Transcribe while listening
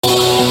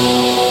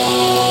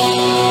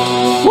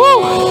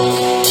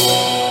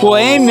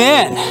Well,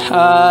 amen.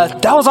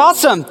 That was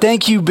awesome.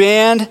 Thank you,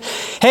 band.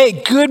 Hey,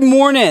 good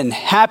morning.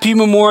 Happy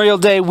Memorial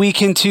Day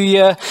weekend to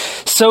you.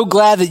 So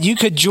glad that you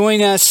could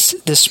join us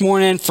this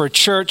morning for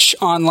church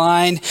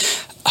online.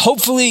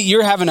 Hopefully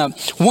you're having a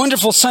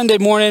wonderful Sunday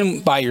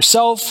morning by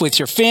yourself, with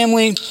your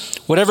family,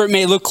 whatever it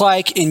may look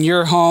like in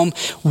your home.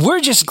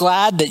 We're just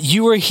glad that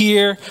you are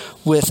here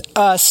with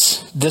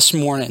us this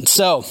morning.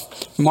 So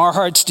from our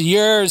hearts to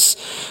yours,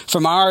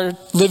 from our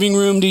living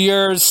room to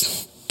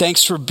yours,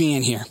 thanks for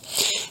being here.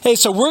 Hey,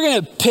 so we're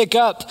going to pick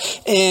up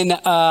in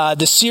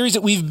the series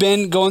that we've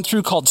been going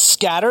through called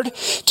Scattered,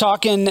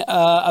 talking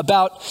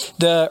about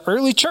the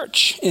early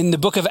church in the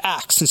book of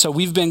Acts. And so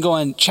we've been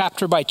going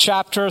chapter by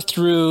chapter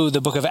through the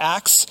book of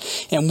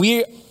Acts, and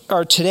we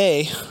are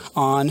today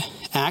on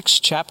Acts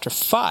chapter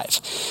 5.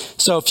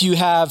 So if you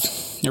have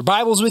your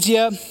Bibles with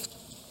you,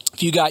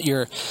 if you got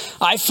your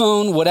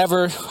iPhone,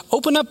 whatever,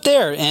 open up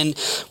there, and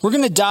we're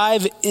going to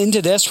dive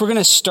into this. We're going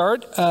to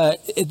start at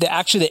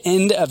the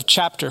end of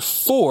chapter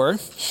 4,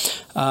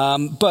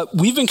 but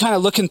we've been kind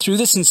of looking through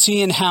this and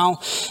seeing how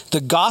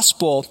the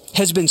gospel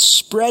has been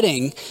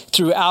spreading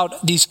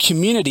throughout these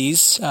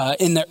communities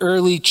in the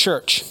early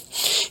church.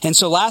 And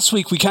so last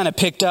week we kind of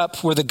picked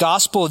up where the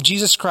gospel of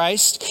Jesus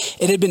Christ,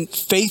 it had been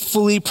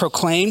faithfully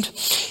proclaimed,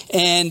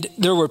 and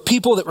there were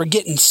people that were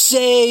getting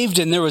saved,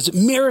 and there was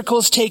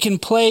miracles taking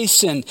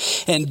place, and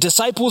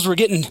disciples were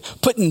getting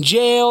put in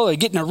jail or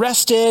getting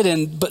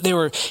arrested, but they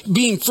were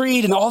being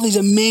freed, and all these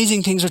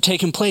amazing things were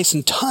taking place,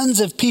 and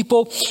tons of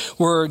people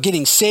were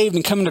getting saved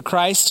and coming to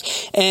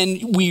Christ.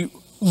 And we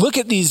look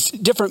at these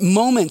different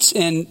moments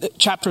in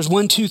chapters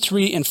 1, 2,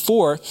 3, and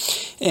 4,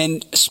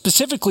 and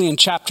specifically in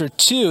chapter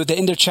 2, the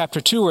end of chapter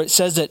 2, where it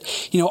says that,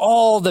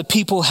 all the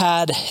people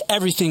had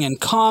everything in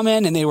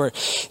common, and they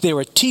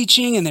were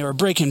teaching, and they were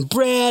breaking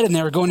bread, and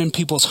they were going in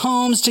people's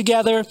homes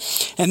together.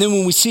 And then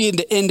when we see in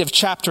the end of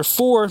chapter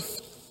 4,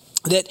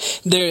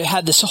 that they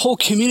had this whole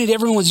community,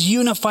 everyone was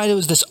unified. It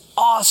was this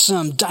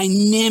awesome,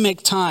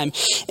 dynamic time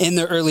in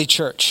the early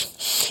church.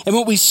 And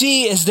what we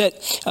see is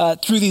that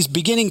through these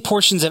beginning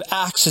portions of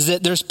Acts is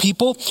that there's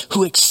people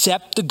who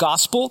accept the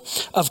gospel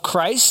of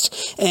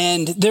Christ,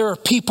 and there are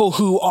people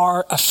who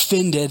are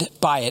offended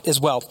by it as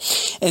well.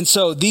 And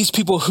so these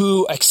people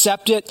who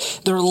accept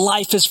it, their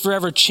life is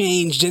forever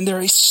changed, and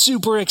they're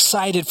super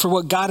excited for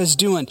what God is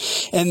doing.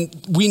 And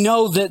we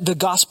know that the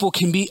gospel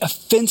can be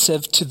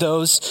offensive to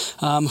those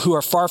who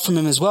are far from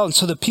him as well. And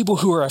so the people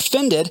who are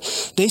offended,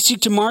 they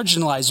seek to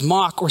marginalize,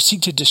 mock, or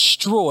seek to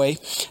destroy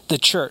the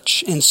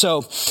church. And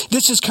so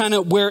this is kind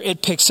of where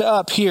it picks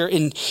up here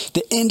in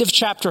the end of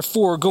chapter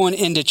 4, going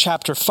into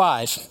chapter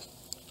 5.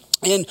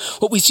 And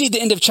what we see at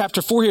the end of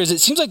chapter 4 here is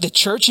it seems like the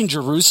church in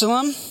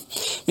Jerusalem,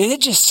 man, it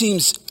just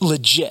seems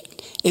legit.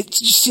 It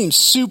just seems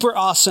super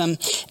awesome.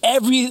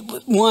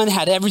 Everyone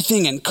had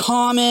everything in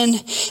common.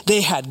 They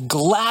had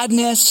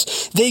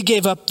gladness. They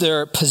gave up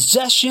their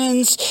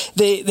possessions.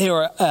 They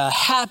were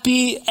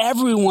happy.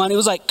 Everyone, it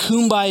was like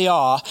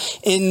kumbaya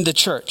in the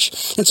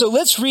church. And so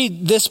let's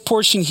read this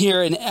portion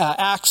here in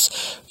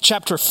Acts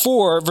chapter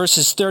 4,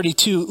 verses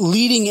 32,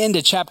 leading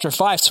into chapter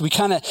 5. So we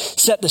kind of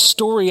set the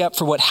story up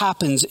for what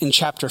happens in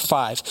chapter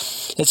 5.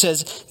 It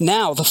says,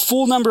 "Now the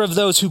full number of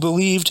those who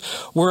believed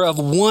were of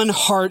one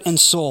heart and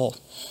soul.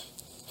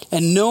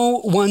 And no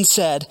one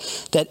said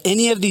that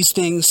any of these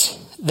things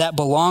that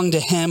belonged to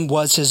him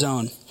was his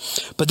own,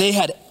 but they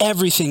had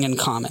everything in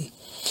common.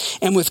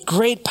 And with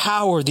great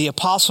power, the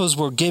apostles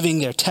were giving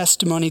their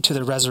testimony to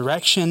the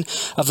resurrection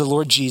of the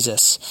Lord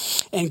Jesus.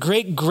 And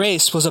great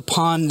grace was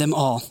upon them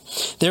all.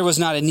 There was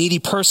not a needy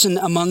person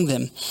among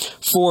them.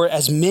 For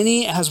as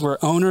many as were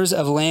owners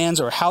of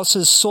lands or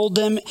houses sold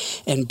them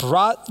and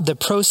brought the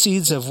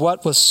proceeds of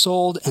what was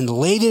sold and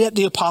laid it at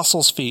the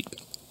apostles' feet.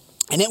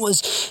 And it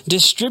was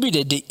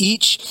distributed to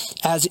each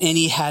as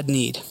any had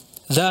need.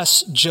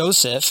 Thus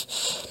Joseph,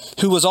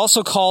 who was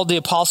also called the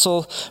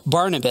apostle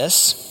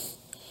Barnabas,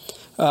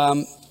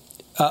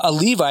 a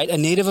Levite, a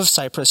native of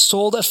Cyprus,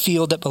 sold a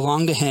field that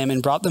belonged to him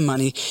and brought the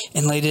money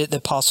and laid it at the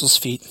apostles'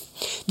 feet."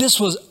 This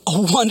was a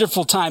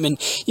wonderful time. And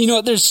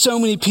there's so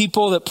many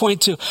people that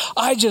point to,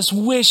 I just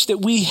wish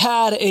that we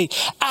had a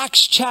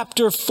Acts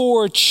chapter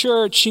 4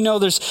 church.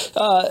 There's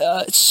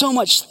so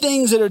much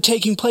things that are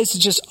taking place.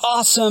 It's just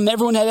awesome.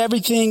 Everyone had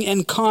everything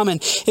in common.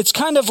 It's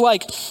kind of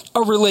like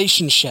a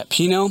relationship,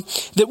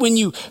 that when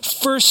you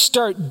first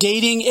start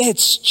dating,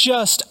 it's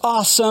just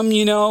awesome,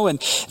 and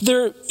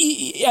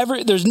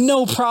there's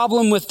no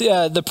problem with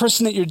the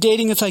person that you're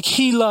dating. It's like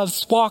he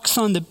loves walks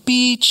on the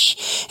beach,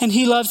 and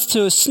he loves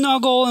to snuggle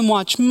and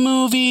watch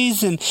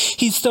movies, and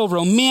he's still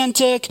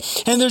romantic,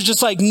 and there's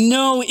just like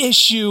no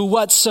issue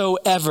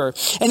whatsoever.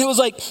 And it was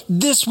like,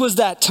 this was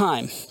that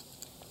time.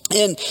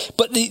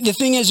 But the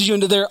thing is,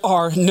 there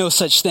are no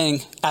such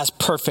thing as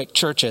perfect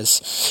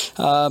churches.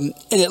 And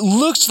it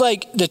looks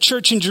like the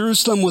church in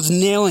Jerusalem was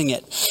nailing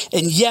it.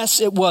 And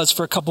yes, it was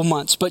for a couple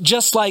months. But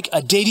just like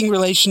a dating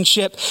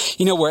relationship,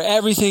 where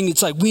everything,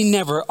 it's like we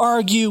never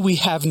argue, we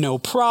have no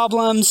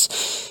problems.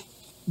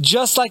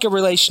 Just like a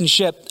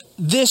relationship,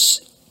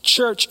 this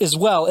church as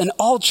well, and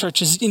all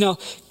churches,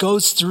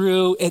 goes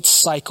through its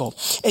cycle.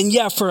 And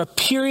yeah, for a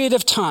period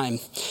of time,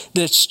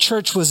 this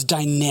church was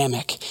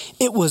dynamic.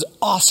 It was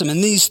awesome.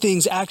 And these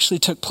things actually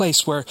took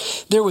place where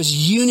there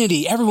was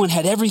unity. Everyone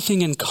had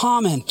everything in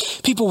common.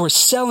 People were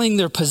selling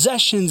their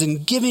possessions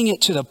and giving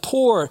it to the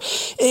poor.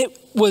 It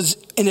was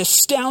an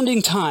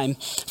astounding time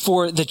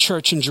for the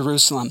church in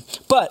Jerusalem.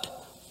 But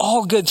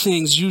all good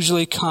things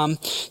usually come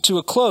to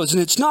a close.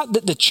 And it's not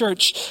that the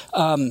church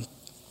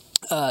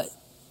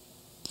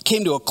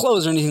came to a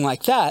close or anything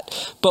like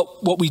that.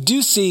 But what we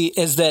do see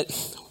is that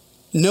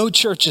no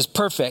church is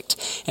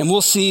perfect. And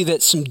we'll see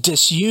that some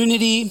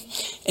disunity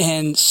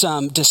and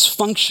some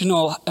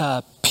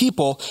dysfunctional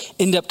people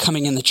end up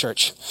coming in the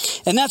church.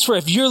 And that's where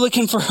if you're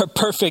looking for a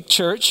perfect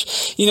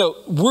church,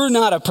 we're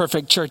not a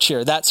perfect church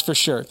here, that's for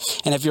sure.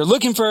 And if you're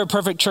looking for a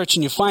perfect church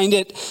and you find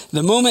it,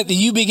 the moment that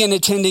you begin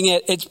attending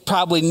it, it's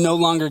probably no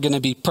longer going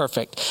to be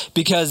perfect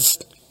because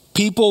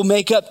people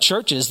make up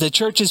churches. The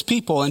church is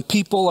people, and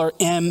people are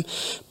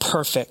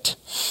imperfect.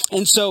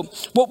 And so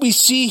what we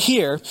see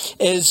here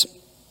is,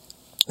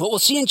 what we'll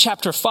see in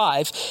chapter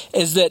 5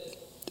 is that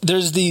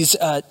there's these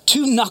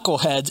two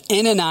knuckleheads,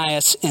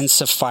 Ananias and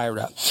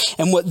Sapphira.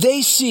 And what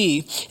they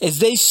see is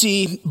they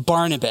see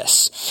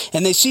Barnabas.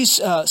 And they see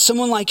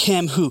someone like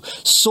him who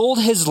sold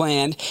his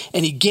land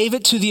and he gave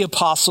it to the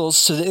apostles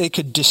so that they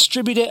could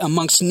distribute it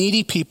amongst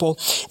needy people.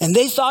 And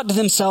they thought to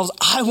themselves,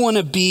 I want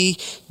to be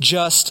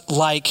just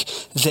like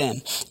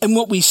them. And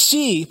what we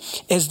see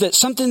is that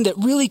something that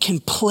really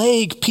can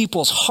plague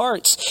people's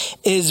hearts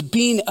is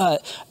being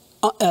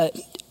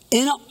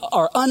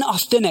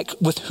unauthentic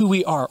with who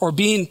we are, or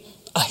being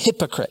a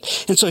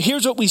hypocrite. And so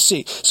here's what we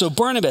see. So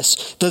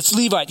Barnabas, this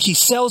Levite, he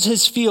sells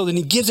his field and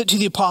he gives it to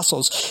the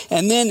apostles.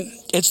 And then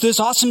it's this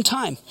awesome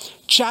time.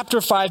 Chapter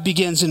 5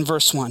 begins in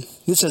verse 1.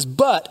 It says,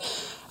 but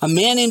a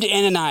man named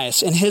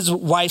Ananias and his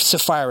wife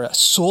Sapphira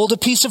sold a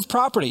piece of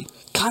property,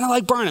 kind of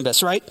like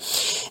Barnabas, right?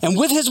 And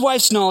with his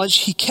wife's knowledge,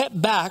 he kept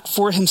back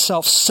for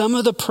himself some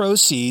of the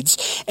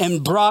proceeds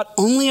and brought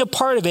only a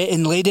part of it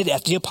and laid it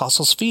at the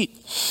apostles' feet.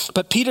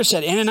 But Peter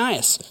said,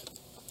 Ananias,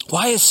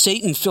 why has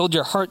Satan filled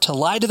your heart to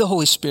lie to the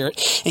Holy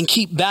Spirit and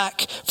keep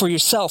back for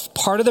yourself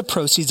part of the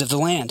proceeds of the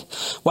land?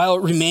 While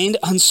it remained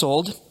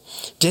unsold,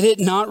 did it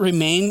not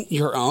remain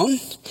your own?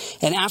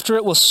 And after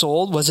it was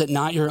sold, was it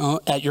not your own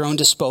at your own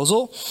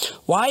disposal?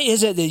 Why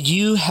is it that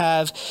you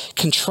have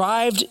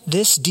contrived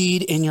this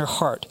deed in your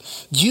heart?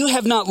 You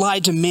have not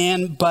lied to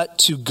man, but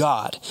to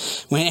God.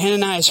 When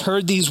Ananias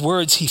heard these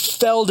words, he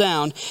fell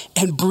down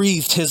and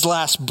breathed his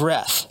last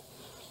breath.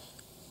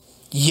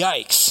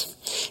 Yikes.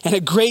 And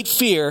a great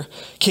fear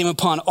came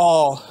upon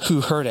all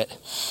who heard it.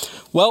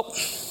 Well,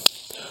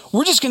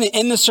 we're just going to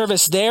end the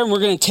service there, and we're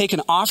going to take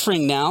an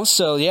offering now.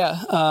 So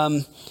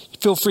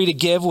feel free to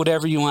give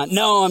whatever you want.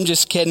 No, I'm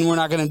just kidding. We're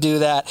not going to do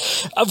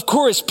that. Of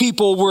course,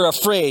 people were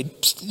afraid.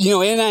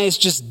 Ananias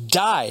just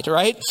died,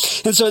 right?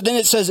 And so then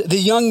it says, the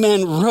young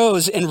man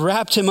rose and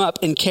wrapped him up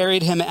and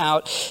carried him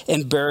out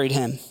and buried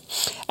him.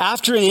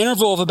 After an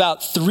interval of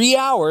about 3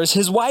 hours,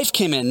 his wife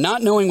came in,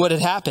 not knowing what had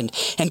happened.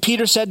 And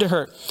Peter said to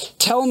her,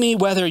 tell me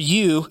whether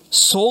you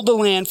sold the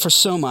land for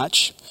so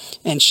much.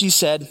 And she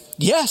said,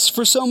 yes,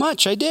 for so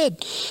much I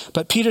did.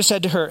 But Peter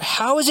said to her,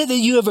 how is it that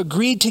you have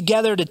agreed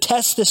together to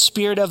test the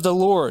Spirit of the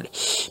Lord?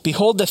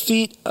 Behold, the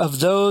feet of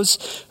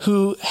those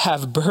who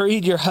have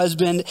buried your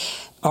husband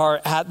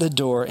are at the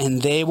door,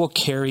 and they will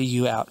carry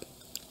you out.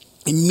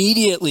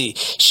 Immediately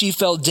she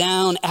fell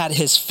down at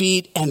his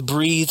feet and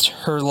breathed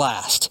her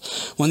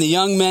last. When the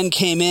young men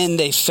came in,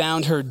 they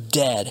found her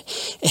dead,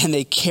 and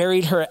they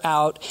carried her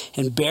out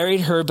and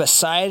buried her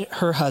beside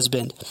her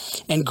husband.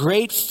 And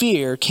great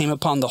fear came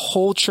upon the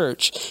whole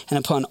church and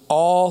upon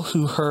all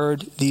who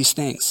heard these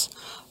things.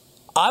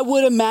 I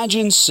would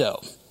imagine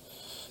so,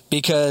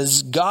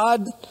 because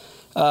God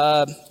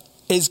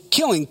is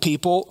killing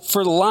people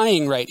for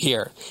lying right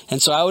here.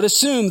 And so I would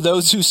assume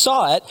those who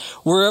saw it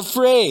were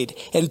afraid,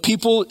 and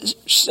people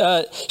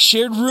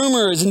shared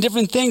rumors and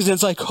different things. And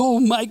it's like,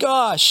 oh my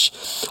gosh,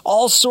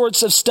 all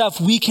sorts of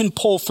stuff we can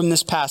pull from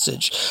this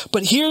passage.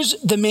 But here's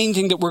the main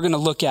thing that we're going to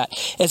look at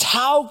is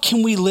how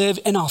can we live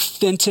an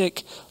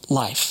authentic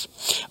life?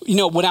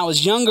 When I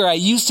was younger, I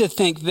used to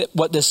think that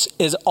what this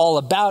is all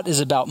about is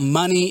about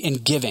money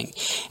and giving.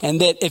 And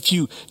that if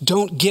you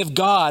don't give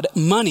God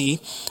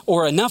money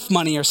or enough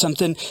money or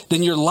something,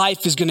 then your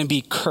life is going to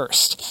be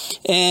cursed.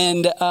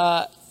 And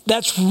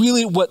that's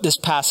really what this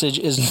passage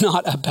is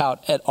not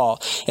about at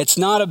all. It's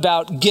not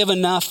about give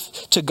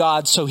enough to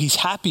God so he's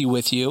happy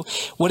with you.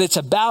 What it's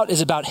about is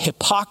about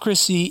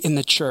hypocrisy in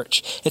the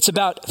church. It's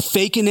about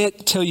faking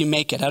it till you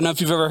make it. I don't know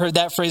if you've ever heard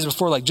that phrase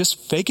before, like just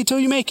fake it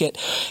till you make it.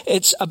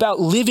 It's about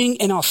living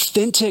an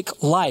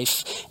authentic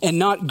life and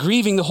not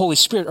grieving the Holy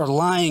Spirit or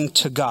lying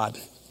to God.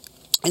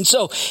 And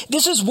so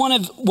this is one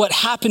of what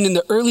happened in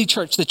the early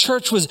church. The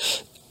church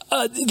was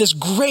this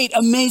great,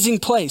 amazing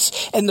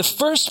place. And the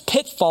first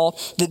pitfall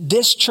that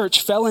this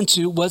church fell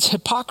into was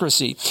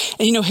hypocrisy.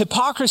 And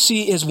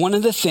hypocrisy is one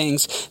of the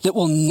things that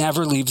will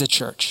never leave the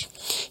church.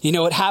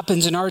 It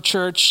happens in our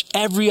church,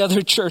 every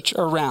other church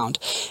around.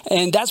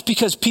 And that's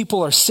because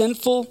people are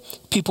sinful,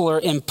 people are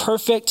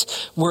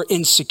imperfect, we're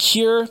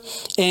insecure,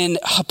 and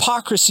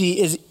hypocrisy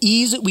is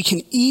easy. We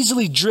can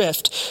easily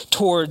drift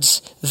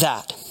towards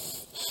that.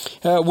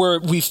 Where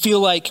we feel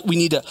like we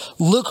need to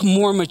look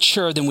more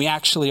mature than we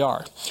actually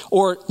are,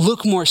 or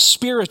look more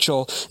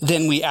spiritual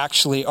than we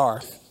actually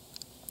are.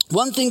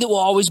 One thing that will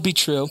always be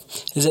true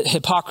is that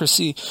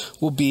hypocrisy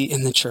will be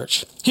in the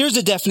church. Here's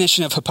the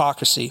definition of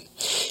hypocrisy.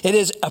 It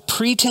is a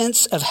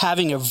pretense of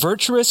having a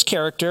virtuous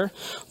character,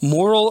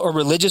 moral or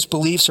religious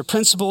beliefs or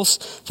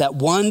principles that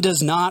one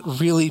does not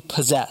really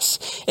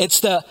possess.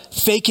 It's the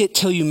fake it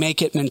till you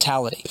make it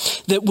mentality.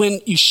 That when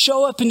you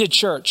show up into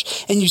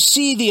church and you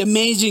see the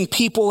amazing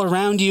people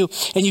around you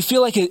and you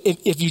feel like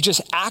if you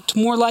just act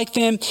more like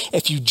them,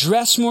 if you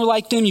dress more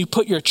like them, you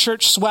put your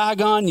church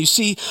swag on, you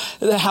see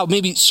how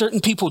maybe certain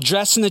people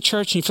dress in the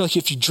church and you feel like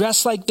if you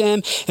dress like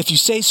them, if you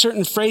say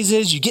certain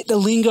phrases, you get the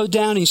lingo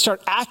down and you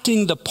start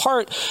acting the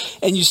part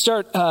and you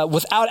start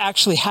without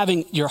actually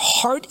having your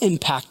heart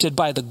impacted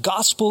by the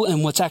gospel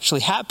and what's actually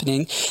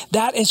happening,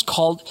 that is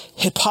called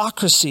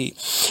hypocrisy.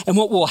 And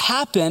what will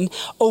happen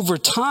over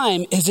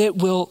time is it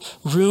will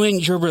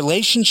ruin your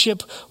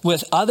relationship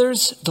with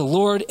others, the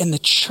Lord, and the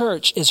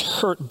church is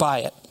hurt by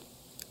it.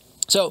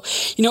 So,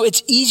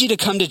 it's easy to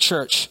come to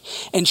church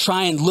and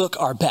try and look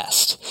our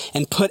best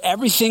and put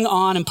everything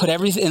on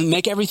and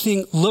make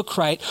everything look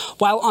right,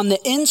 while on the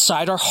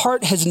inside, our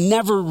heart has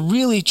never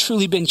really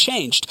truly been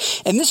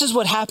changed. And this is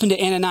what happened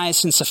to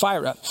Ananias and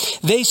Sapphira.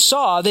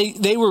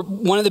 They were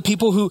one of the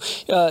people who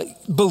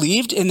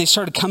believed, and they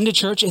started coming to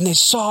church, and they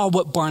saw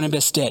what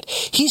Barnabas did.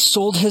 He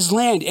sold his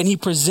land and he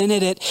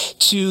presented it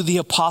to the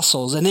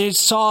apostles. And they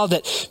saw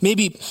that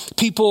maybe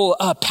people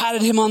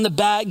patted him on the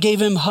back,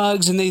 gave him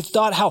hugs, and they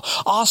thought how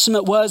awesome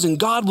it was, and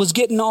God was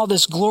getting all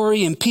this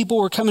glory, and people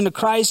were coming to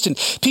Christ, and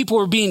people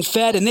were being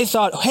fed, and they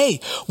thought, hey,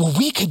 well,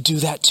 we could do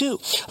that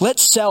too.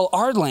 Let's sell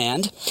our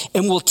land,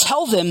 and we'll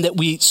tell them that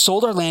we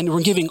sold our land, and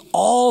we're giving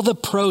all the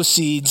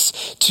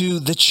proceeds to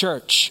the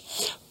church.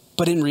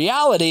 But in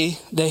reality,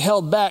 they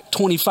held back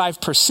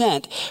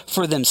 25%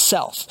 for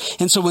themselves.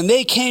 And so when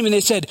they came and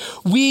they said,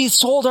 we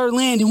sold our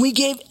land and we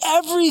gave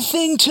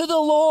everything to the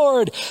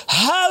Lord,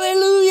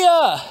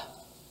 hallelujah,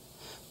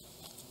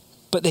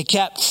 but they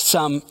kept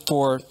some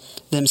for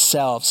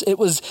themselves. It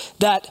was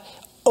that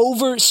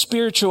over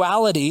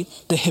spirituality,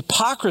 the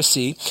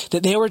hypocrisy,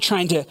 that they were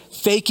trying to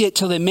fake it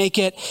till they make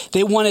it.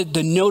 They wanted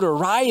the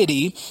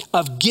notoriety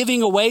of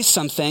giving away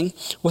something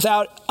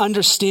without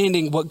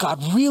understanding what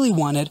God really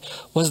wanted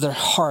was their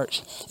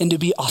heart, and to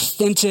be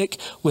authentic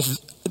with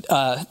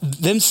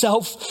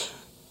themselves,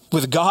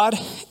 with God,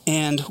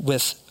 and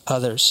with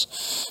others.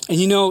 And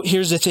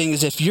here's the thing,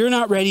 is if you're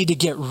not ready to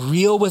get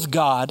real with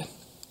God,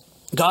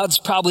 God's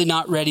probably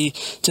not ready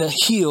to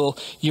heal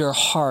your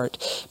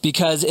heart,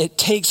 because it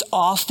takes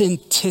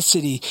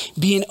authenticity,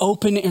 being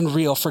open and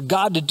real, for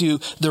God to do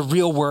the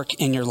real work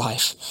in your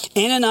life.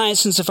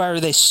 Ananias and Sapphira,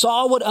 they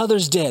saw what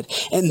others did,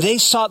 and they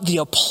sought the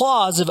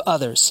applause of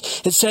others.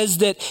 It says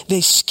that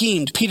they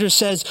schemed. Peter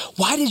says,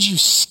 why did you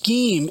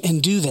scheme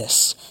and do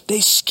this?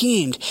 They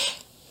schemed.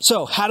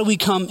 So how do we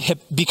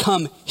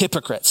become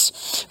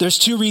hypocrites? There's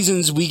two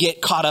reasons we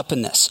get caught up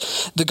in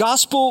this. The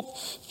gospel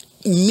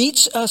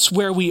meets us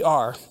where we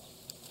are,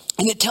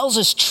 and it tells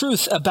us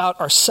truth about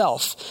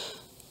ourselves.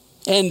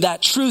 And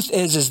that truth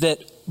is that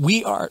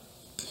we are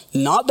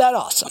not that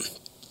awesome,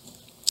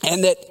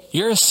 and that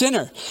you're a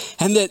sinner,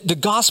 and that the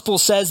gospel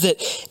says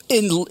that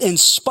in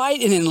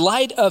spite and in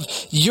light of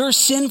your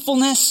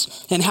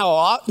sinfulness and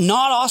how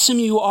not awesome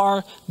you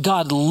are,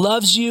 God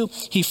loves you,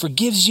 he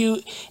forgives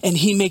you, and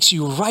he makes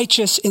you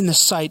righteous in the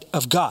sight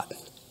of God.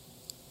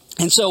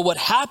 And so what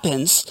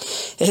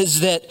happens is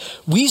that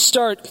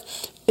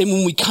and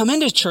when we come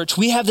into church,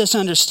 we have this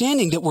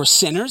understanding that we're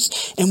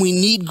sinners and we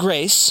need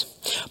grace.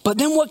 But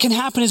then what can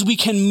happen is we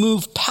can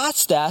move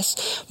past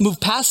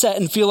that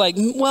and feel like,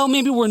 well,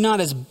 maybe we're not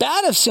as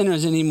bad of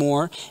sinners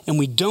anymore, and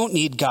we don't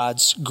need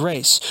God's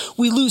grace.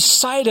 We lose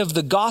sight of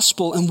the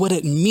gospel and what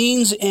it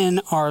means in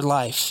our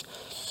life.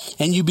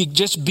 And you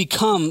just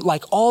become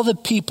like all the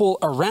people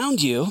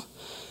around you,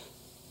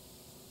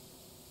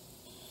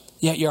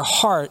 yet your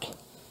heart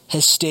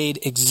has stayed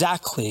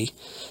exactly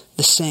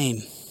the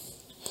same.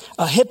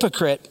 A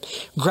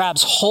hypocrite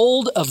grabs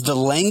hold of the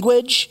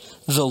language,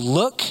 the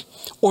look,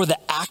 or the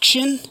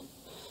action,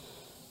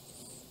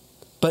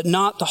 but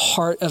not the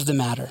heart of the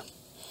matter.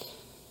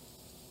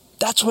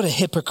 That's what a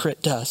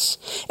hypocrite does.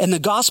 And the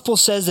gospel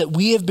says that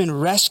we have been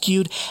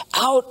rescued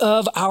out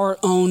of our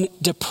own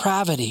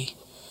depravity.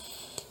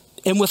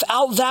 And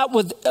without that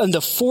on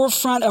the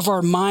forefront of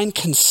our mind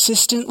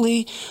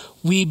consistently,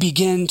 we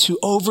begin to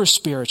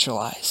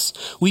over-spiritualize.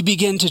 We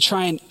begin to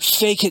try and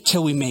fake it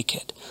till we make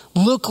it.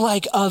 Look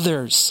like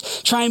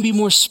others. Try and be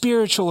more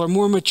spiritual or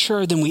more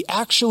mature than we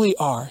actually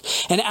are.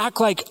 And act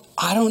like,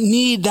 I don't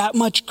need that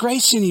much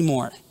grace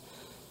anymore.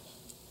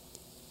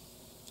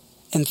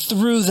 And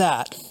through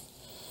that,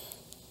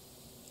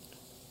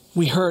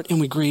 we hurt and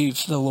we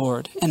grieve the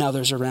Lord and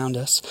others around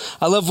us.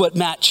 I love what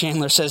Matt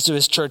Chandler says to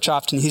his church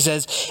often. He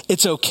says,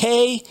 it's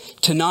okay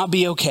to not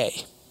be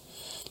okay.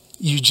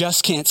 You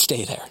just can't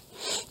stay there.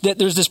 That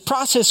there's this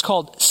process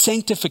called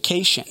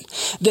sanctification,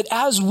 that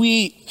as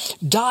we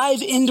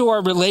dive into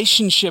our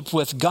relationship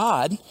with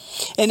God,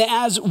 and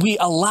as we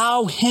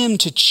allow him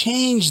to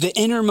change the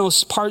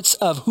innermost parts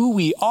of who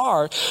we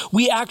are,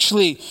 we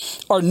actually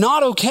are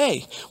not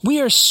okay.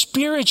 We are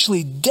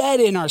spiritually dead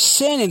in our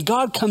sin, and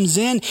God comes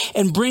in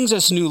and brings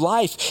us new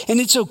life. And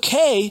it's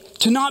okay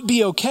to not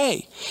be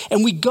okay.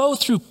 And we go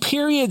through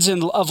periods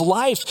of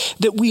life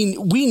that we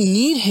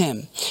need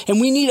him,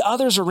 and we need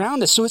others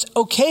around us. So it's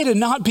okay to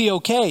not be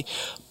okay,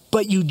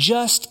 but you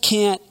just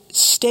can't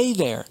stay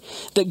there.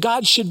 That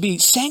God should be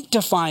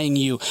sanctifying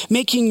you,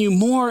 making you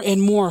more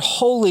and more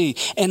holy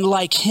and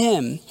like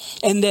him.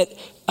 And that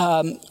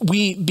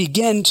we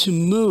begin to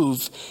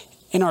move,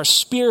 and our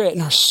spirit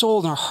and our soul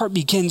and our heart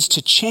begins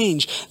to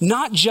change,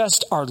 not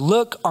just our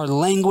look, our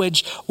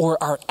language, or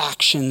our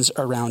actions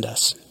around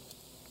us.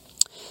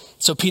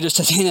 So Peter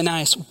says,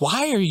 Ananias,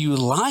 why are you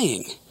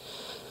lying?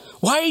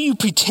 Why are you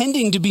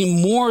pretending to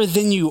be more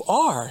than you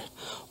are?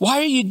 Why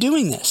are you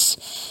doing this?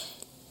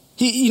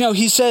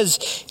 He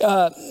says,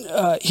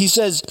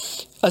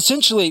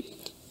 essentially,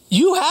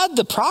 you had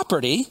the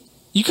property.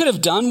 You could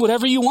have done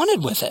whatever you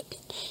wanted with it.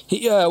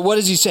 What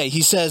does he say?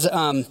 He says,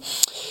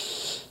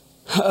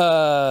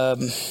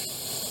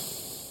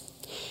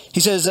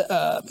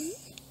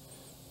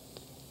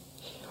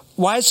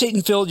 why has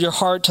Satan filled your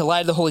heart to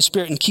lie to the Holy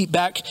Spirit and keep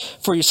back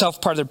for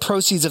yourself part of the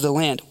proceeds of the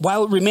land?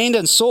 While it remained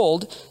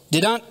unsold,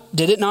 did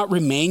it not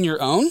remain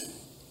your own?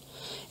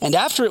 And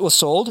after it was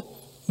sold,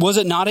 was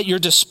it not at your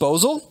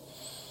disposal?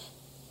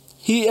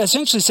 He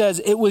essentially says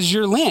it was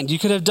your land. You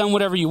could have done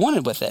whatever you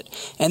wanted with it.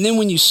 And then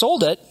when you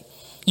sold it,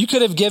 you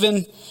could have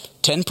given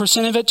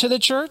 10% of it to the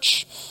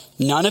church,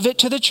 none of it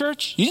to the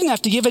church. You didn't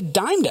have to give a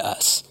dime to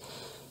us.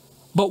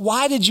 But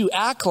why did you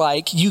act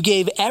like you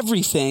gave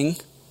everything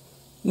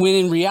when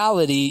in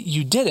reality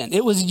you didn't?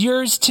 It was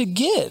yours to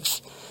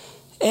give.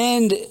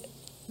 And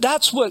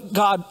that's what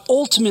God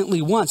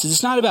ultimately wants.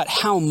 It's not about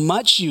how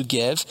much you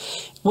give.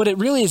 What it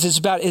really is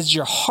about is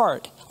your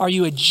heart. Are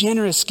you a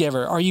generous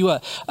giver? Are you a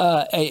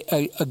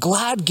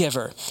glad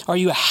giver? Are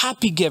you a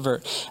happy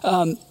giver?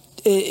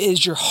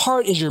 Is your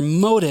heart, is your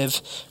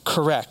motive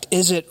correct?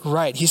 Is it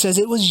right? He says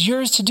it was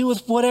yours to do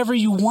with whatever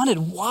you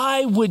wanted.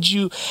 Why would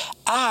you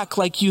act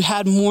like you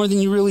had more than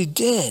you really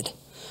did?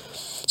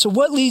 So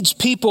what leads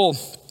people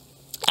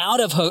out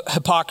of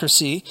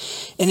hypocrisy?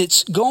 And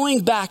it's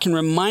going back and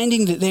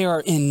reminding that they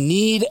are in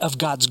need of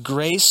God's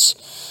grace,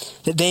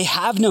 that they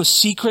have no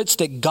secrets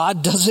that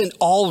God doesn't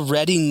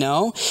already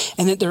know,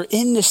 and that they're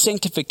in this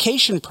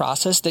sanctification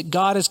process that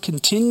God is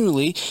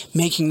continually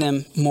making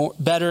them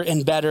better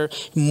and better,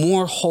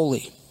 more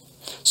holy.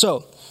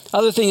 So,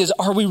 other thing is,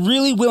 are we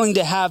really willing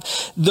to have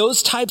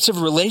those types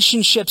of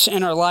relationships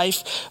in our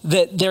life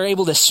that they're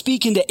able to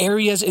speak into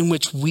areas in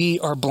which we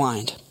are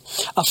blind?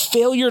 A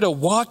failure to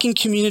walk in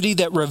community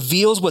that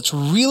reveals what's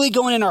really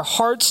going in our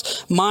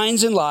hearts,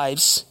 minds, and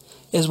lives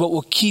is what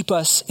will keep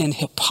us in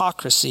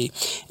hypocrisy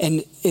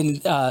and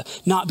in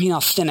not being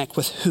authentic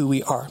with who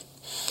we are.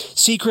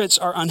 Secrets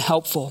are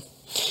unhelpful.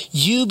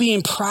 You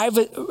being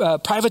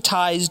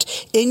privatized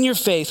in your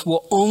faith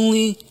will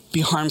only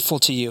be harmful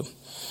to you.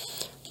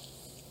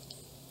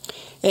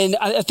 And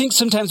I think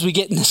sometimes we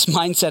get in this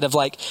mindset of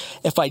like,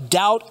 if I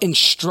doubt and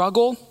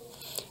struggle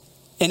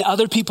and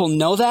other people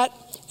know that,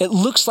 it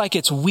looks like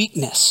it's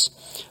weakness.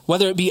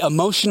 Whether it be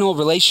emotional,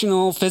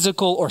 relational,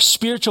 physical, or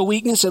spiritual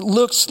weakness, it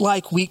looks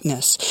like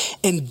weakness.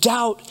 And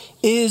doubt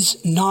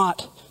is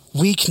not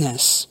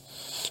weakness.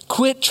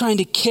 Quit trying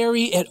to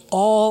carry it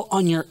all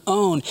on your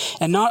own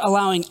and not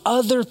allowing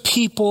other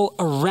people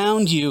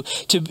around you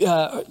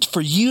to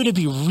for you to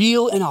be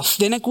real and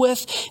authentic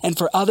with, and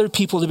for other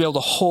people to be able to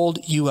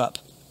hold you up.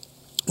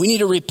 We need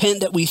to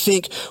repent that we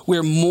think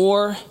we're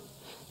more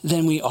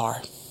than we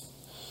are.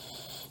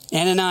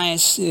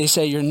 Ananias, they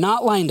say, you're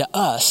not lying to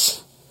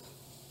us.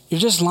 You're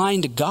just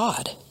lying to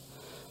God.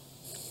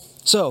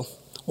 So,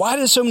 why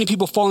do so many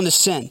people fall into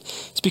sin?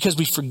 It's because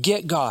we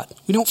forget God.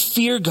 We don't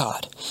fear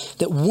God.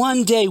 That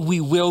one day we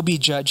will be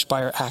judged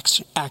by our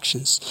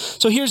actions.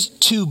 So here's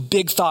two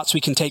big thoughts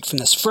we can take from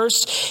this.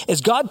 First is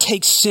God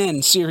takes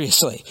sin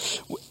seriously.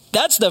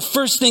 That's the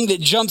first thing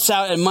that jumps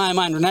out in my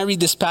mind when I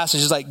read this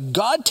passage. Is like,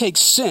 God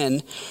takes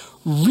sin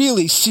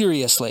really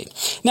seriously.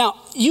 Now,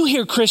 you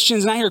hear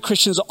Christians, and I hear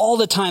Christians all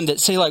the time that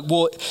say like,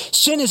 well,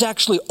 sin is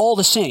actually all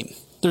the same.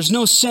 There's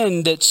no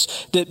sin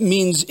that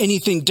means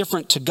anything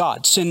different to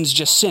God. Sin's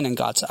just sin in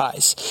God's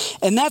eyes.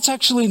 And that's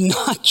actually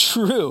not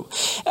true.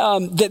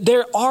 That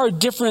there are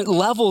different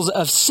levels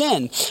of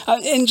sin.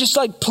 And just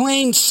like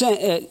plain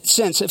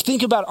sense,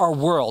 think about our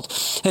world.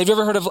 Have you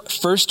ever heard of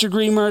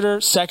first-degree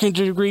murder,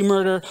 second-degree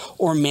murder,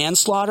 or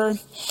manslaughter?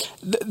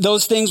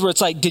 Those things where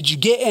it's like, did you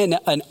get in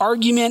an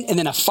argument and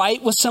then a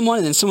fight with someone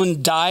and then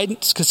someone died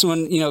because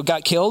someone,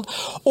 got killed?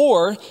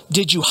 Or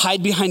did you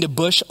hide behind a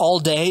bush all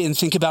day and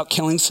think about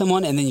killing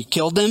someone and then you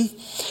killed them?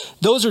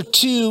 Those are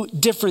two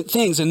different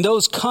things, and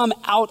those come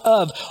out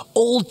of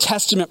Old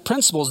Testament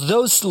principles.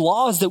 Those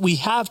laws that we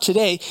have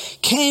today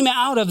came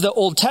out of the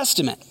Old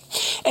Testament.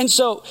 And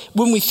so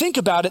when we think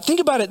about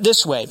it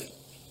this way,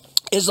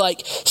 is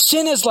like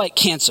sin is like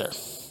cancer.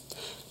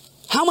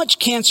 How much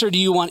cancer do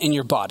you want in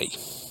your body?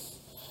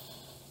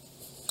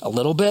 A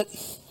little bit?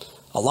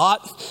 A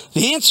lot?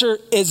 The answer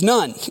is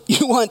none.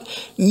 You want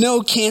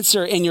no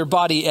cancer in your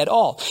body at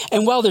all.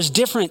 And while there's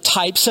different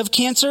types of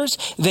cancers,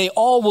 they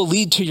all will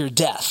lead to your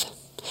death.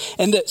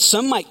 And that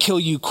some might kill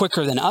you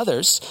quicker than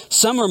others.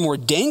 Some are more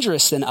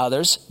dangerous than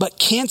others. But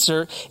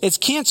cancer is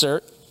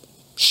cancer,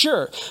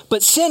 sure.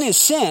 But sin is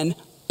sin.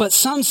 But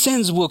some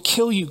sins will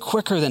kill you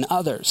quicker than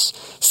others.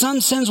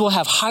 Some sins will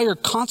have higher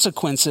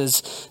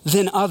consequences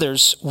than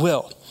others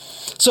will.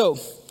 So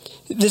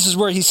this is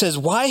where he says,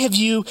 why have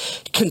you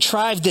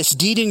contrived this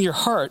deed in your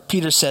heart?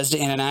 Peter says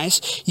to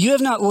Ananias, you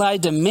have not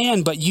lied to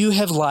man, but you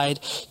have lied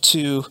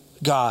to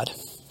God.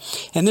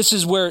 And this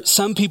is where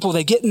some people,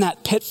 they get in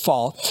that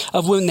pitfall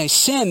of when they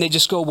sin, they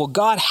just go, well,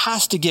 God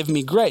has to give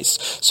me grace.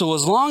 So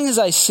as long as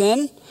I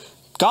sin,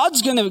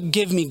 God's going to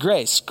give me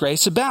grace.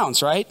 Grace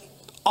abounds, right?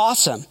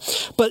 Awesome.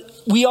 But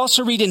we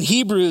also read in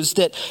Hebrews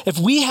that if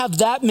we have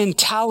that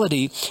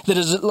mentality, that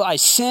is, I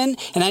sin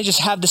and I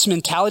just have this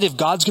mentality of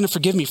God's going to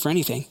forgive me for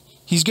anything.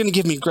 He's going to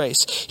give me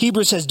grace.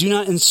 Hebrews says, do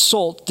not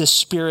insult the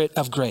spirit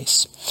of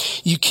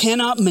grace. You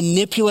cannot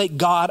manipulate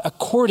God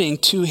according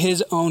to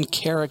his own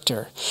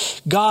character.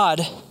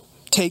 God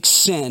takes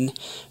sin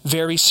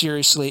very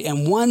seriously.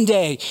 And one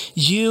day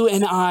you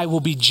and I will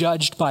be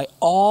judged by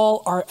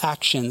all our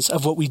actions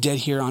of what we did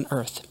here on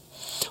earth.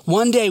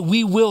 One day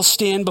we will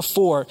stand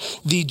before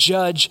the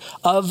judge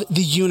of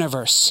the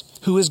universe,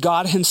 who is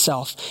God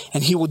himself,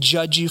 and he will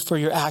judge you for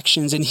your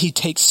actions, and he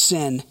takes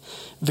sin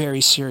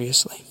very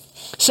seriously.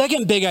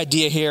 Second big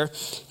idea here,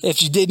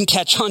 if you didn't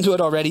catch on to it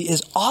already,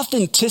 is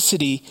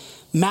authenticity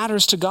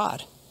matters to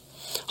God.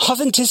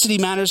 Authenticity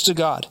matters to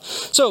God.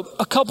 So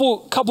a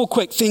couple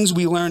quick things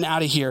we learn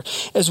out of here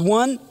is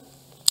one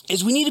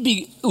is we need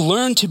to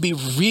learn to be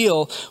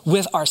real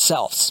with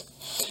ourselves.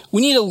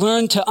 We need to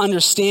learn to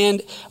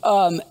understand,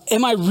 am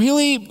I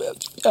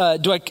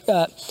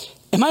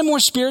more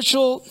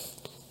spiritual,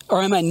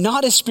 or am I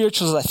not as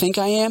spiritual as I think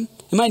I am?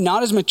 Am I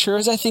not as mature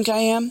as I think I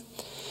am?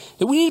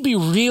 That we need to be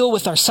real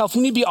with ourselves.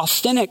 We need to be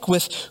authentic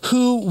with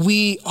who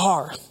we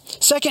are.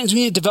 Second is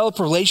we need to develop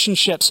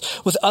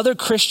relationships with other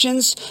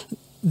Christians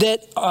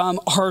that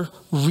are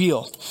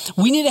real.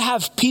 We need to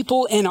have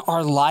people in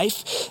our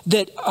life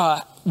that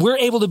we're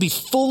able to be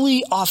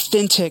fully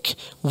authentic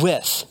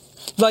with.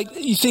 Like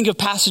you think of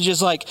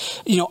passages like,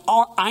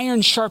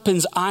 iron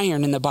sharpens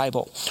iron in the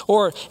Bible,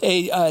 or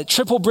a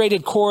triple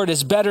braided cord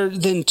is better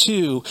than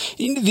two.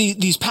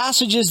 These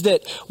passages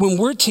that when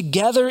we're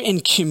together in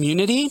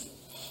community,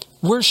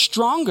 we're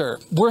stronger,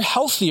 we're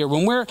healthier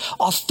when we're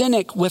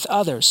authentic with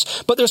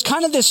others. But there's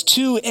kind of this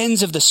two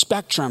ends of the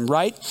spectrum,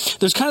 right?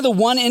 There's kind of the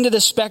one end of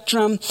the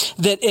spectrum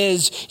that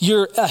is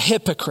you're a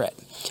hypocrite.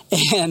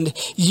 And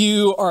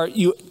you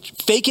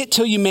fake it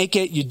till you make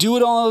it. You do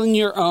it all on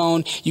your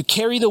own. You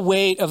carry the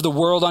weight of the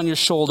world on your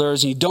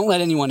shoulders and you don't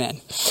let anyone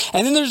in.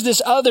 And then there's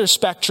this other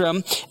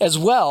spectrum as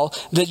well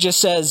that just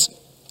says,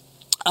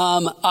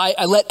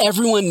 I let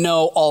everyone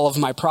know all of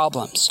my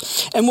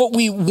problems. And what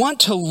we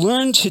want to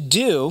learn to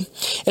do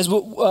is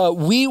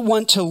we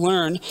want to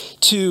learn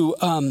to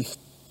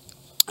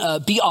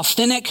be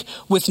authentic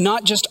with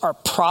not just our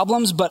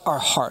problems, but our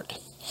heart.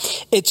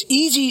 It's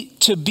easy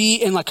to be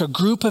in like a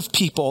group of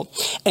people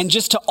and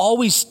just to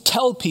always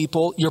tell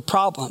people your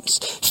problems,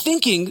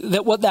 thinking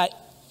that what that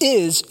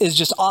is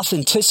just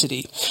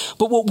authenticity.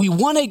 But what we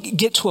want to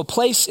get to a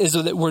place is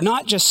that we're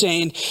not just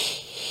saying,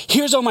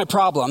 here's all my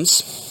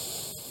problems.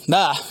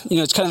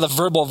 It's kind of the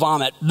verbal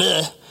vomit.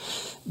 Bleh.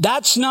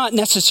 That's not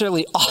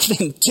necessarily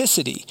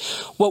authenticity.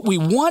 What we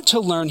want to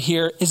learn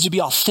here is to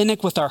be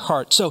authentic with our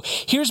heart. So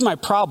here's my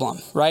problem,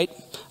 right?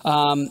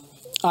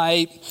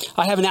 I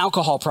have an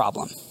alcohol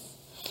problem.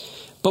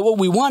 But what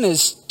we want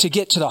is to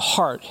get to the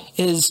heart,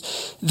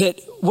 is that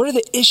what are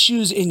the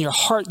issues in your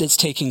heart that's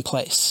taking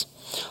place?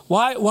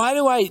 Why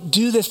do I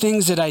do the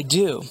things that I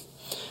do?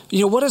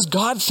 What does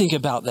God think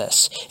about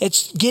this?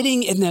 It's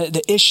getting in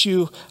the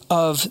issue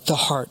of the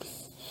heart.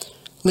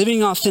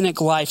 Living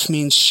authentic life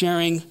means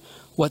sharing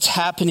what's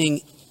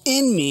happening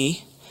in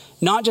me,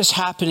 not just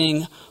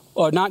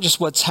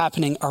what's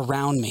happening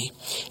around me.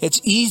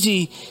 It's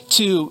easy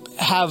to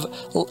have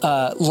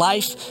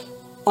life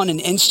on an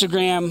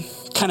Instagram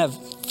kind of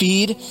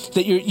feed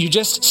that you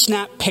just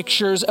snap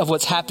pictures of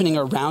what's happening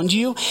around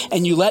you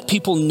and you let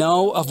people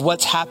know of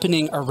what's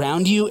happening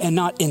around you and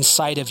not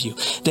inside of you.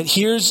 That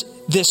here's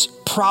this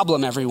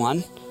problem,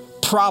 everyone.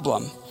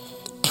 Problem.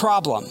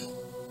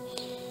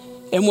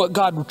 And what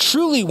God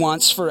truly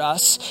wants for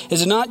us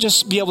is to not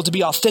just be able to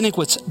be authentic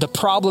with the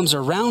problems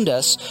around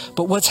us,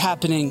 but what's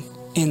happening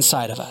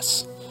inside of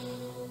us.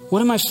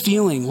 What am I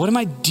feeling? What am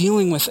I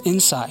dealing with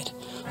inside?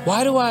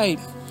 Why do I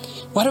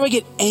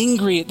get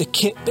angry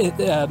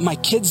at my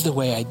kids the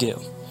way I do?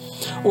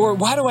 Or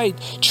why do I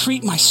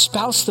treat my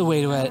spouse the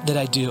way that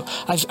I do?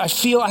 I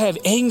feel I have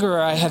anger,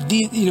 or I have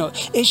these,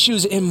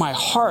 issues in my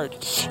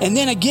heart. And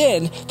then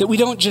again, that we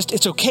don't just,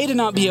 it's okay to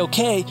not be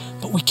okay,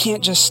 but we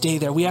can't just stay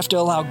there. We have to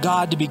allow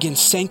God to begin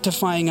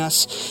sanctifying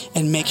us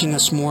and making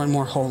us more and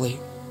more holy.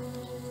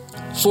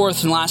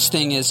 Fourth and last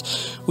thing is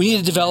we need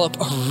to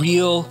develop a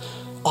real,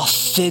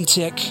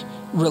 authentic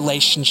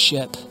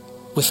relationship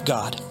with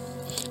God.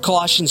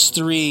 Colossians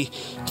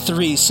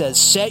 3:3 says,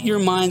 set your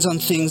minds on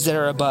things that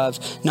are above,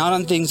 not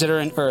on things that are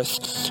in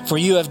earth. For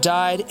you have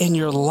died and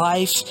your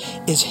life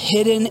is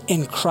hidden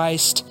in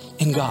Christ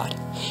in God.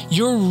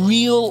 Your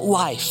real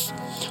life,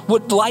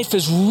 what life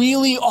is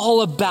really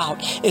all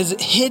about, is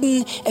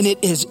hidden and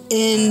it is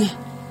in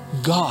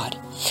God.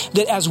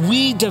 That as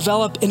we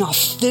develop an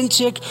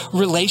authentic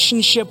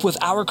relationship with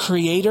our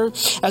Creator,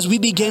 as we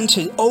begin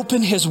to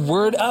open His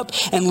Word up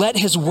and let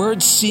His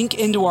Word sink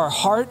into our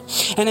heart,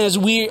 and as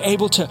we are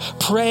able to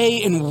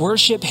pray and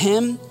worship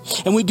Him,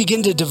 and we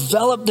begin to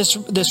develop this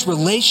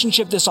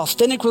relationship, this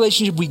authentic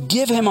relationship, we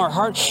give Him our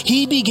heart,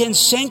 He begins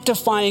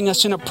sanctifying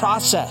us in a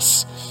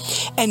process.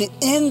 And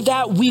in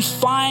that we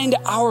find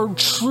our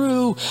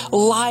true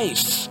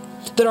life,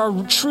 that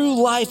our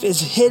true life is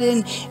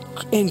hidden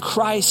in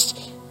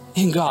Christ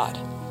in God.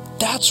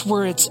 That's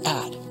where it's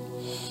at.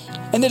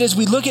 And that as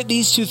we look at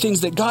these two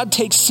things, that God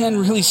takes sin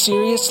really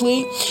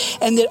seriously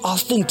and that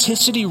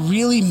authenticity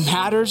really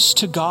matters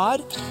to God.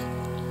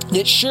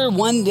 That sure,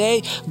 one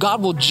day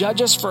God will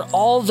judge us for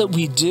all that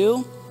we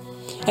do.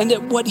 And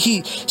that what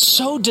He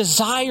so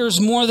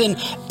desires more than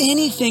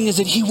anything is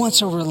that He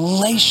wants a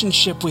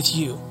relationship with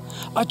you.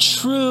 A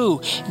true,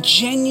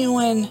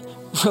 genuine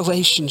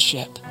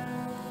relationship.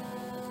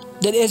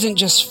 That isn't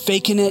just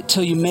faking it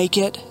till you make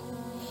it.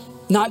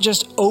 Not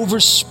just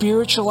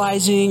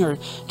over-spiritualizing or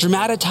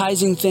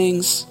dramatizing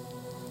things,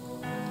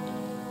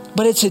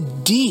 but it's a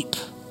deep,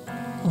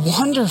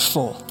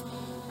 wonderful,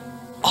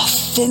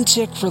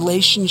 authentic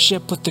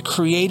relationship with the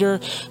Creator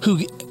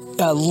who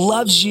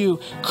loves you,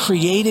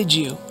 created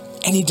you,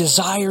 and He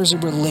desires a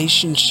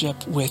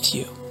relationship with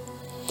you.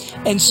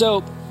 And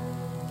so,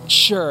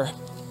 sure,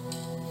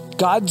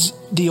 God's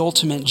the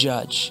ultimate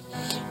judge.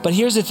 But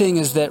here's the thing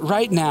is that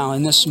right now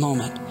in this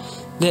moment,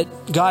 that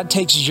God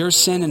takes your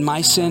sin and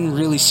my sin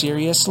really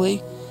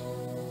seriously,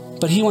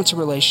 but He wants a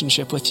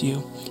relationship with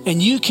you.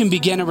 And you can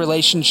begin a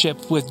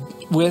relationship with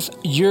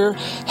your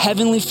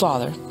Heavenly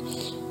Father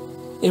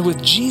and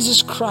with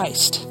Jesus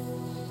Christ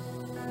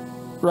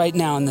right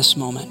now in this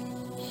moment.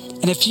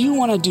 And if you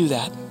want to do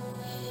that,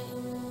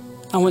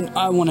 I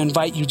want to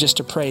invite you just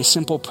to pray a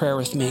simple prayer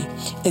with me.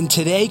 And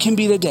today can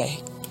be the day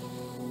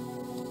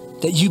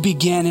that you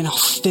begin an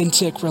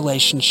authentic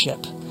relationship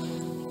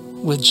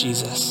with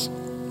Jesus.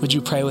 Would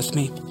you pray with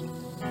me?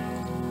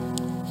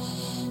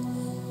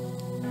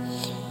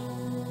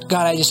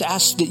 God, I just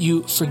ask that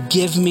you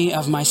forgive me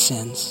of my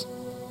sins.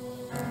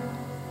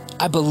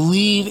 I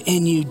believe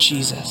in you,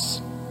 Jesus.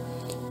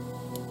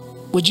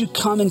 Would you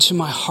come into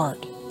my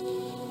heart?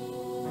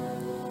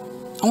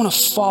 I want to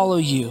follow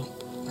you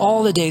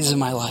all the days of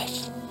my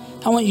life.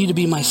 I want you to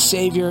be my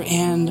Savior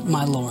and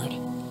my Lord.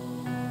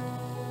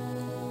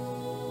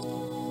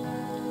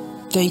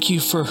 Thank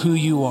you for who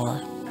you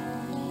are.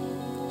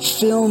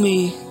 Fill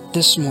me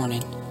this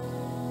morning.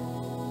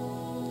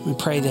 We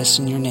pray this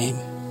in your name.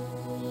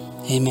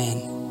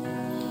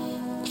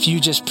 Amen. If you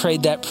just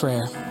prayed that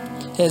prayer,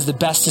 it is the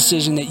best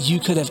decision that you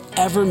could have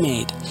ever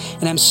made.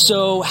 And I'm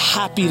so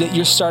happy that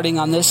you're starting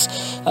on this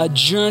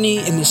journey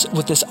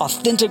with this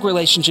authentic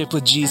relationship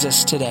with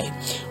Jesus today.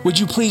 Would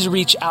you please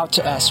reach out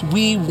to us?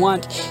 We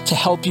want to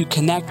help you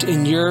connect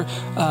in your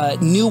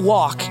new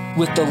walk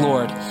with the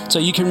Lord. So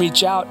you can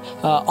reach out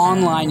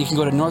online. You can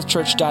go to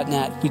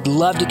northchurch.net. We'd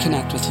love to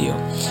connect with you.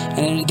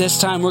 And at this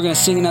time, we're going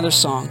to sing another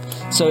song.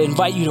 So I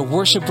invite you to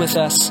worship with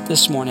us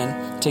this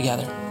morning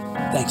together.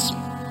 Thanks.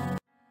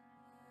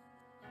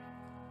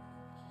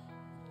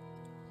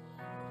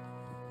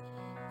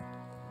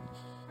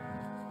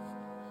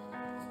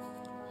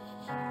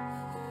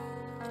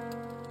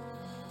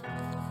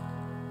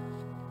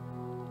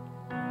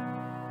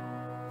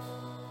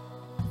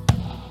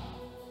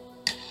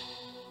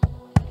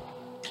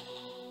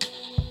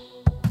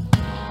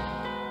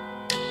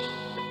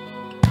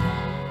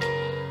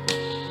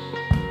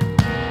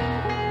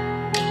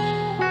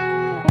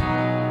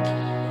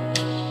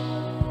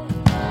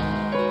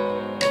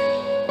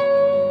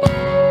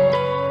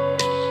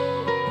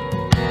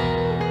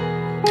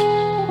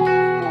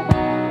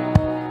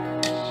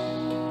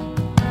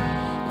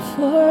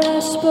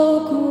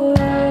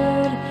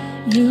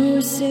 You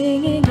were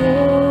singing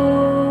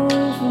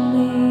over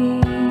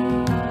me.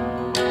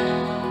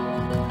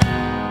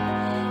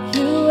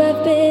 You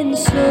have been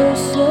so,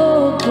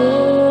 so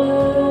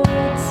good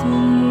to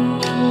me.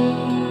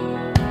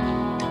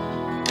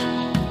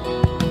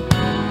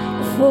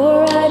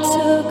 Before I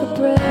took a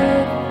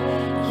breath,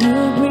 you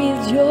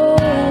breathed your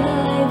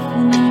life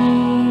in me.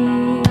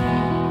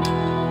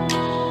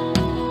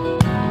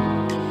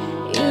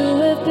 You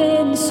have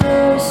been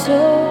so, so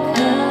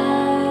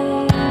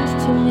kind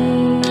to me.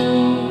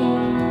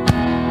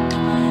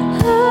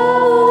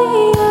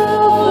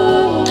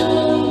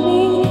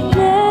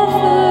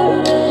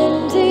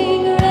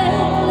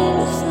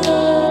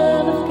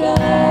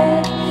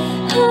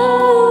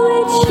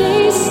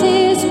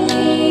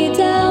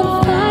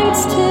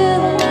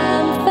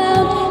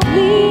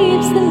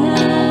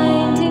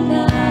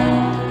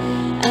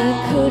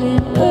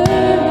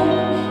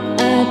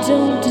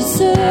 Don't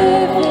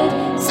deserve it,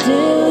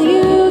 still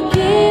you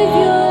give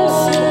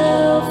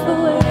yourself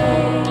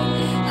away.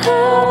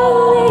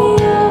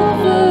 Holy,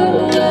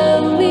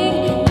 overwhelming,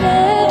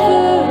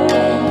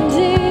 never-ending,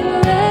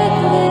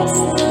 reckless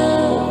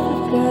love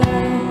of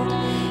God.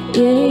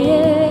 Yeah,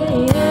 yeah,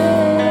 yeah.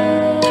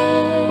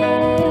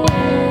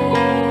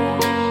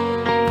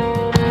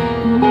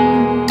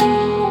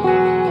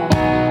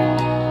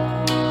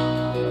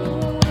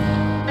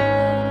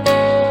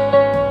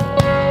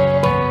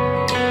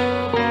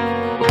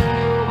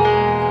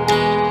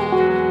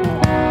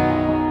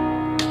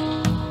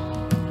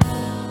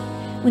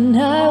 When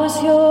I was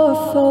your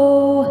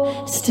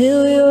foe,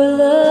 still your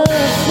love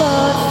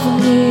fought for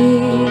me.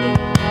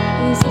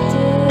 Yes, it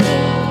did.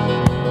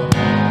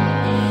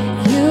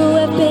 You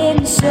have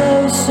been so,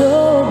 so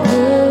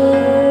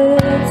good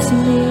to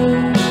me.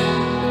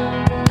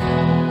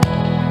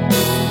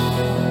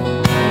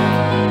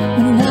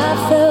 When I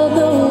felt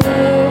no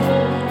worth,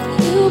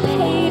 you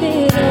paid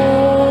it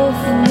all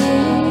for me.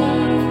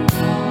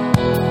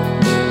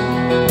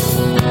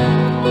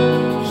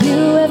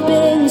 You have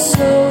been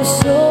so,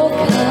 so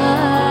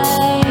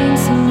kind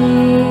to me.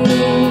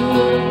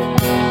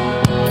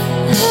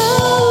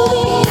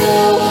 Holy,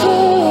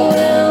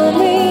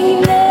 overwhelming,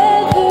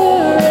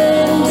 never-ending,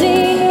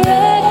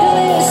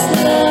 reckless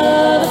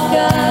love of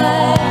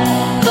God.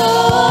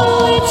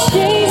 Oh, it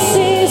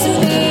chases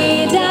me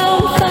down,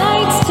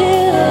 fights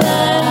till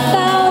I'm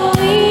found,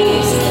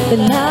 leaves the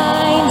 99.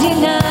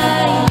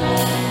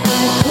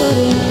 I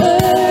couldn't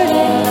earn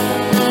it,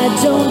 I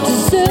don't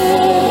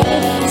deserve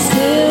it,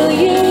 still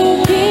you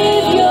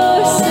give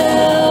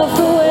yourself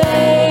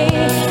away.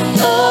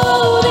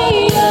 Oh, the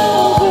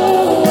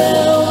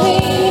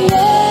overwhelming,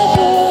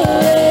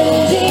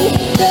 never-ending,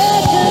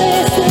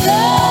 reckless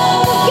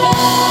love of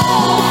God.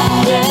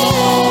 Yeah.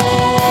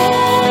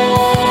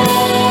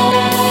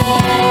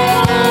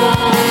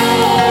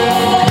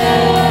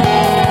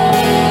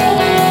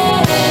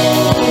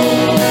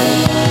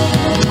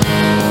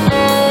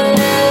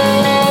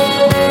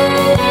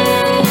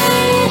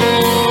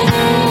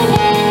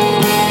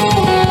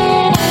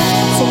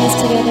 Sing this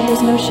together.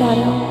 There's no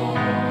shadow.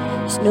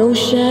 There's no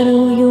shadow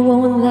you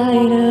won't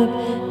light up,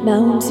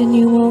 mountain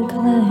you won't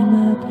climb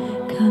up,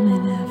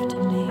 coming after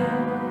me.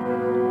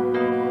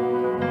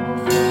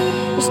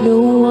 There's no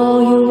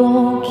wall you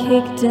won't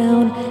kick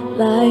down,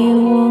 lie you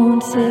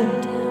won't tear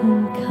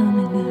down,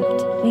 coming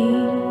after me.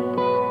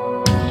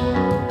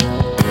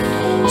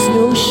 There's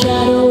no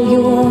shadow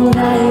you won't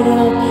light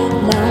up,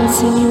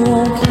 mountain you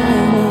won't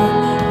climb up,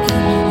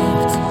 coming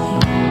after me.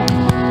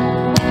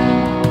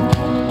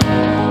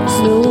 There's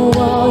no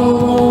wall you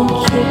won't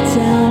kick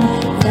down,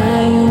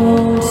 lie you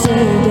won't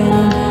tear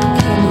down,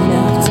 coming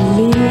after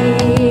me.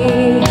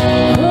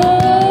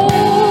 Oh,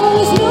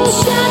 there's no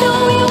shadow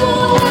you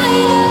won't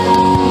light up,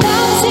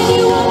 mountain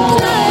you won't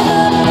climb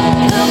up,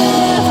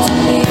 coming after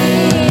me.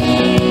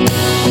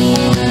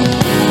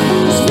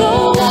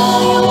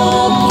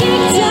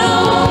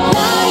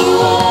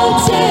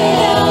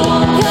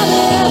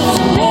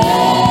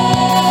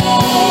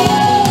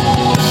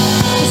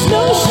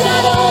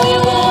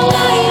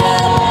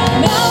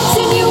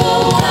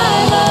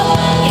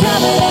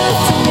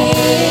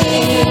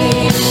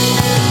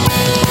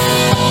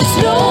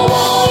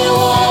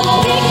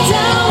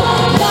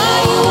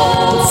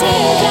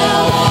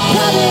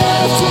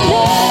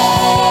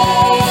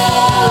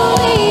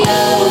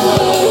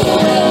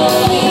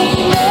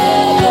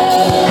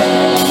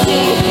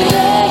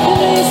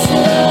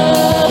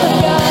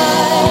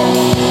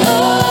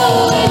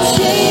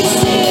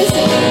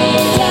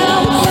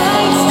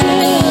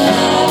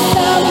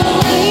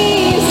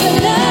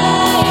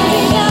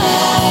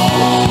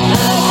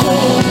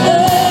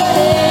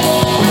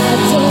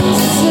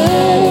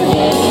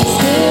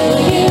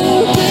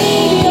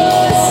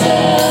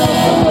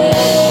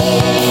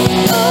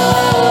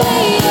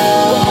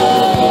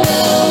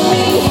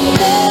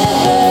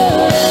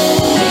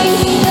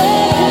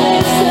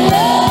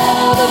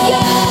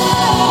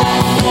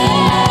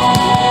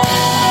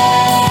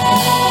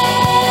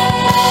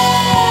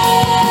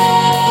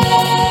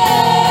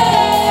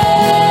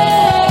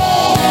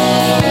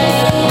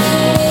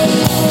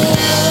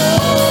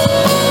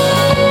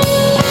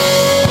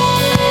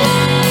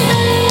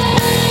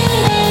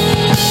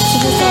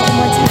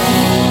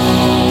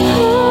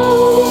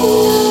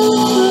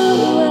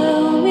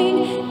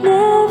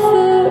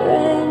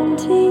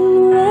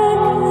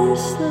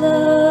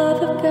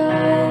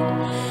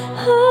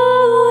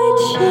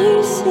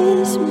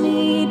 chase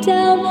me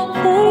down,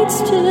 fights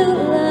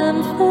till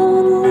I'm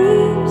found,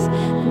 leaves the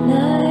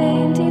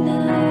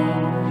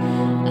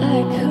 99.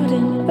 I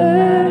couldn't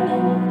earn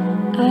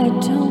it, I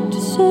don't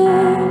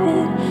deserve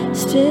it,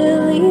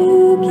 still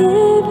you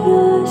give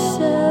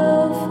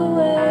yourself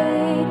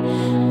away.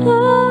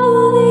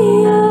 Oh,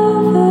 the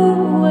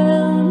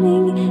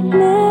overwhelming,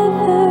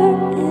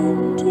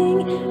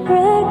 never-ending,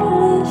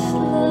 reckless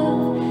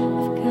love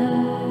of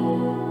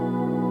God.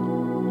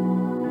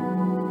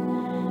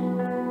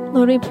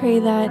 Lord, we pray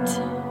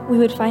that we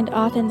would find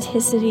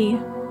authenticity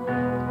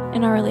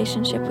in our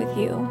relationship with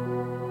you,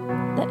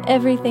 that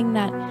everything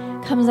that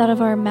comes out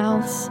of our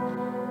mouths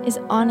is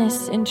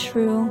honest and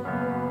true.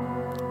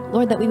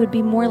 Lord, that we would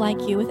be more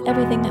like you with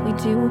everything that we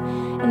do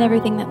and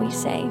everything that we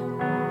say.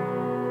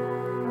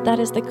 That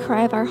is the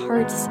cry of our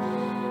hearts.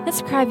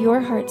 Let's the cry of your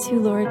heart too,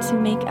 Lord, to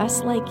make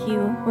us like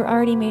you. We're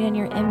already made in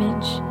your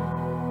image.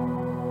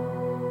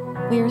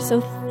 We are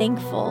so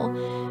thankful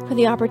for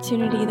the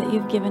opportunity that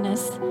you've given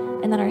us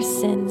and that our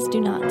sins do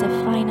not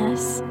define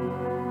us.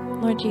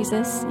 Lord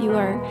Jesus, you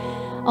are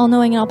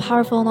all-knowing and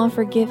all-powerful and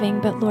all-forgiving,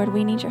 but Lord,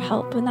 we need your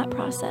help in that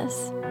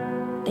process.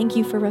 Thank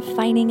you for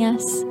refining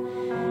us.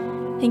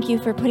 Thank you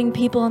for putting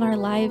people in our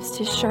lives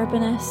to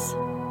sharpen us.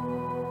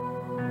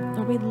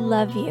 Lord, we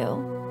love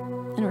you,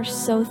 and we're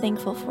so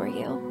thankful for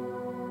you.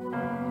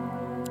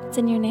 It's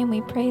in your name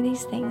we pray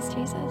these things,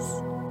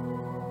 Jesus.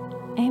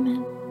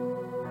 Amen.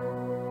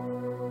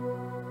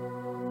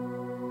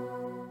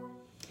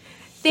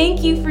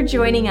 Thank you for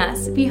joining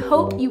us. We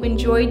hope you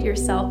enjoyed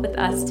yourself with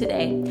us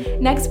today.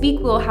 Next week,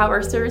 we'll have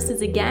our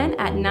services again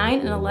at 9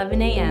 and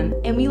 11 a.m.,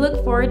 and we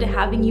look forward to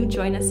having you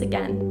join us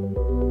again.